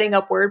just setting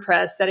up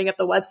WordPress, setting up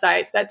the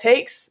websites, that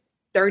takes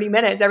 30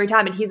 minutes every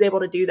time. And he's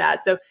able to do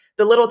that. So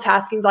the little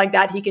taskings like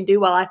that he can do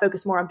while I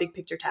focus more on big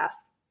picture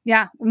tasks.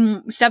 Yeah.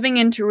 Stepping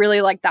into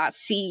really like that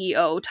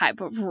CEO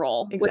type of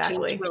role, Exactly.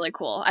 Which is really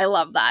cool. I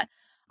love that.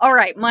 All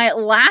right. My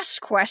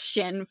last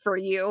question for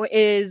you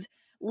is,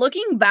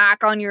 looking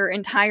back on your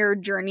entire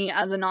journey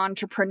as an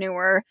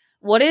entrepreneur,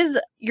 what is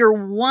your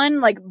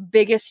one like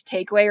biggest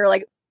takeaway, or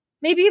like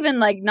maybe even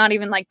like not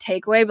even like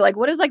takeaway, but like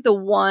what is like the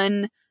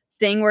one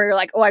thing where you're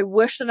like, oh, I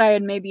wish that I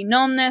had maybe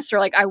known this, or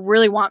like I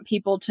really want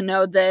people to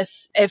know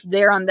this if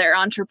they're on their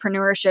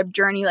entrepreneurship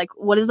journey? Like,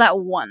 what is that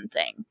one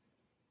thing?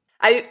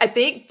 I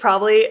think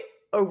probably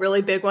a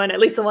really big one, at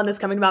least the one that's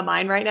coming to my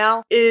mind right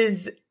now,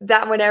 is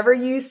that whenever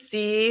you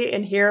see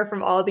and hear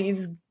from all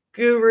these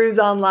gurus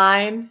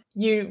online,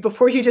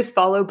 before you just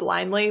follow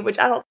blindly, which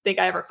I don't think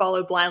I ever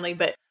followed blindly,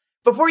 but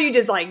before you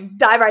just like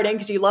dive right in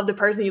because you love the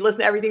person, you listen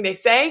to everything they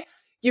say,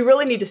 you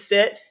really need to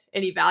sit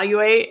and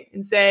evaluate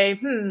and say,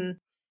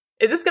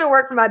 is this going to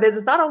work for my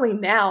business? Not only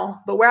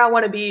now, but where I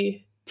want to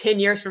be 10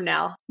 years from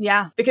now.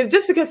 Yeah. Because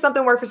just because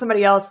something worked for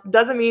somebody else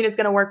doesn't mean it's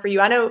going to work for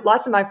you. I know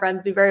lots of my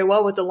friends do very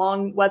well with the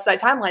long website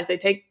timelines. They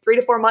take 3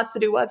 to 4 months to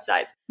do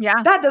websites.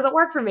 Yeah. That doesn't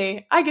work for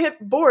me. I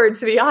get bored,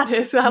 to be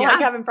honest. I like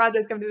having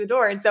projects come through the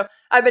door. And so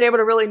I've been able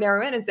to really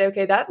narrow in and say,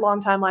 okay, that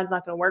long timeline is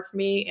not going to work for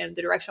me and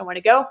the direction I want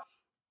to go.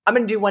 I'm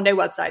going to do one-day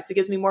websites. It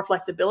gives me more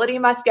flexibility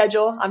in my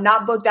schedule. I'm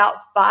not booked out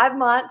 5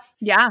 months.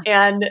 Yeah.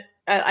 And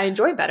I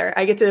enjoy it better.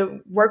 I get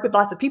to work with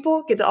lots of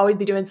people, get to always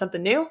be doing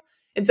something new.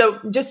 And so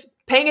just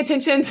paying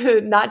attention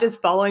to not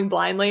just following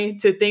blindly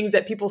to things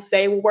that people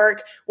say will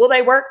work. Will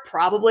they work?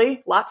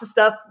 Probably. Lots of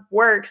stuff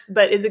works,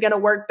 but is it going to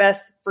work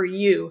best for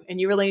you?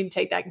 And you really need to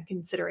take that in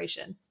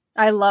consideration.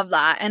 I love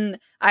that. And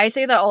I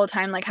say that all the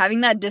time, like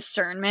having that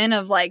discernment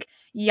of like,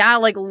 yeah,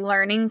 like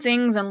learning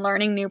things and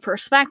learning new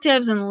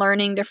perspectives and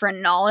learning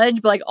different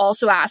knowledge, but like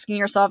also asking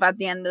yourself at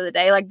the end of the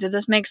day, like, does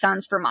this make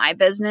sense for my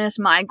business,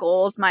 my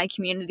goals, my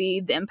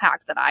community, the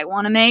impact that I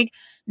want to make?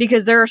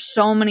 Because there are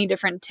so many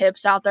different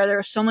tips out there. There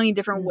are so many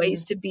different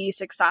ways to be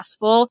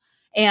successful.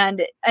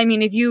 And I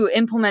mean, if you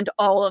implement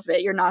all of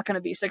it, you're not going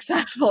to be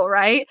successful,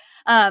 right?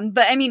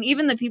 But I mean,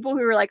 even the people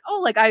who are like,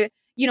 oh, like I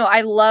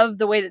love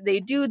the way that they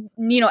do,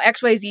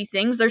 XYZ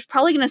things. There's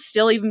probably going to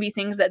still even be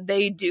things that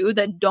they do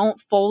that don't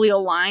fully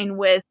align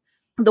with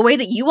the way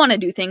that you want to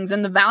do things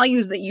and the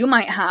values that you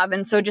might have.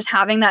 And so just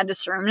having that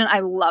discernment, I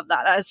love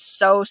that. That is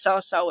so, so,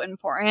 so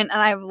important.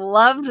 And I've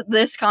loved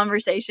this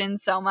conversation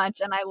so much.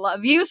 And I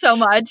love you so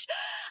much.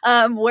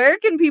 Where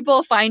can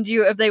people find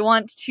you if they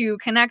want to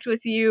connect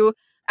with you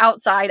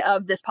outside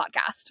of this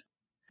podcast?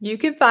 You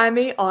can find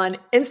me on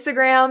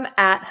Instagram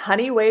at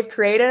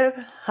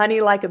honeywavecreative, honey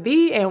like a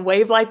bee and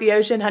wave like the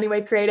ocean,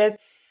 honeywavecreative.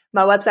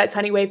 My website's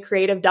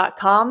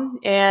honeywavecreative.com.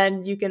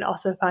 And you can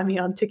also find me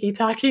on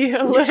TikTok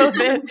a little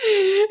bit.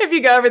 If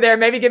you go over there,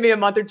 maybe give me a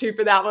month or two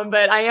for that one.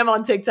 But I am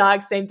on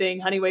TikTok, same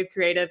thing, Honeywave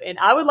Creative. And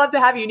I would love to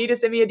have you. You need to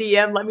send me a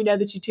DM. Let me know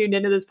that you tuned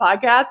into this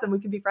podcast and we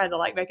can be friends. I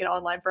like making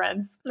online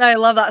friends. I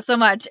love that so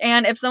much.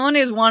 And if someone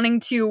is wanting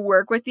to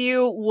work with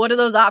you, what do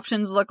those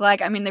options look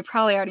like? I mean, they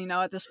probably already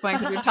know at this point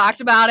because we've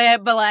talked about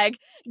it, but like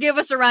give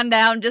us a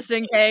rundown just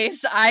in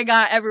case I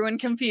got everyone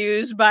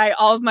confused by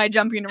all of my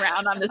jumping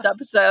around on this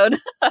episode.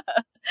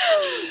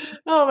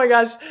 Oh my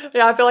gosh.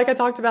 Yeah, I feel like I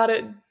talked about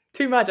it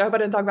too much. I hope I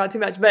didn't talk about it too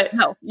much, but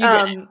no, you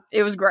didn't.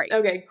 It was great.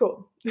 Okay,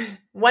 cool.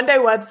 One day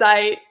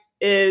website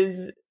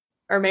is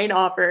our main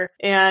offer,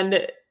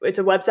 and it's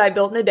a website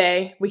built in a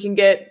day. We can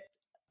get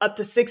up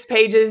to 6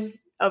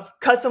 pages of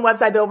custom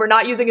website build. We're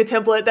not using a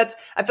template.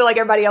 I feel like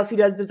everybody else who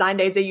does design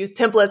days, they use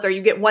templates or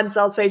you get one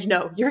sales page.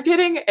 No, you're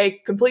getting a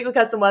completely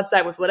custom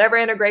website with whatever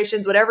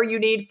integrations, whatever you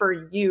need for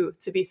you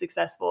to be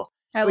successful.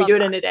 We do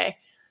it in a day.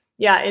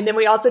 Yeah. And then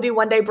we also do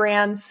one day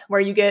brands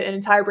where you get an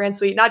entire brand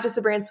suite, not just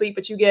a brand suite,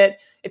 but you get,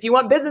 if you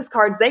want business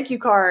cards, thank you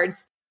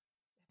cards,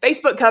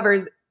 Facebook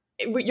covers,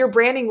 your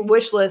branding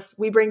wish list,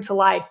 we bring to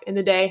life in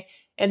the day.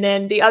 And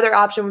then the other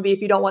option would be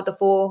if you don't want the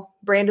full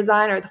brand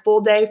design or the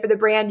full day for the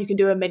brand, you can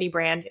do a mini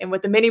brand. And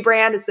with the mini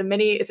brand, it's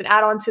an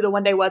add-on to the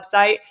one day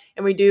website.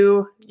 And we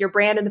do your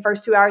brand in the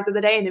first 2 hours of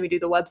the day. And then we do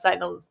the website in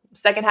the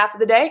second half of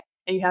the day.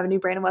 And you have a new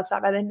brand and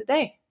website by the end of the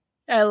day.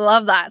 I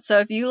love that. So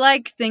if you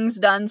like things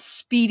done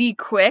speedy,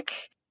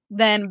 quick,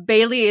 then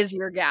Bailey is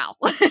your gal.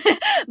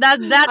 that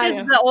is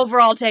the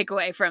overall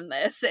takeaway from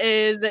this,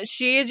 is that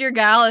she is your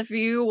gal if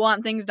you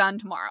want things done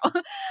tomorrow.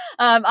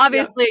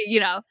 Obviously,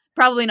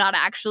 probably not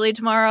actually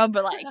tomorrow,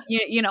 but like,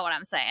 you know what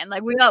I'm saying?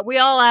 Like we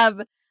all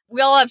have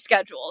we all have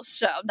schedules,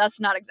 so that's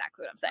not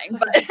exactly what I'm saying.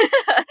 But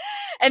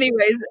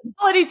anyways.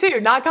 Quality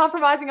too, not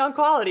compromising on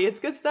quality. It's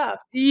good stuff.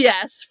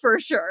 Yes, for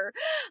sure.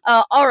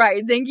 All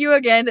right. Thank you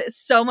again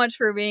so much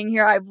for being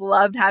here. I've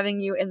loved having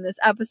you in this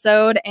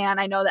episode, and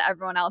I know that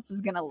everyone else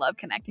is going to love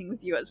connecting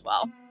with you as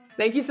well.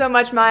 Thank you so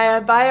much,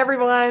 Maya. Bye,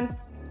 everyone.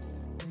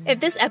 If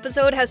this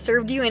episode has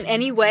served you in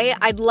any way,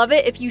 I'd love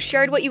it if you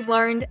shared what you've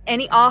learned,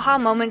 any aha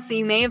moments that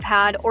you may have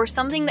had, or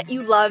something that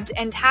you loved,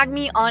 and tag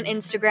me on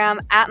Instagram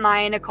at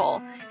Maya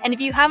Nicole. And if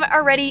you haven't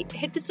already,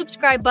 hit the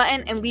subscribe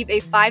button and leave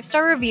a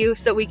 5-star review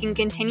so that we can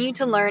continue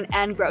to learn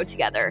and grow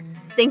together.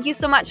 Thank you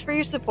so much for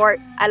your support.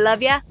 I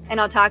love ya,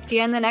 and I'll talk to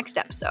you in the next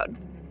episode.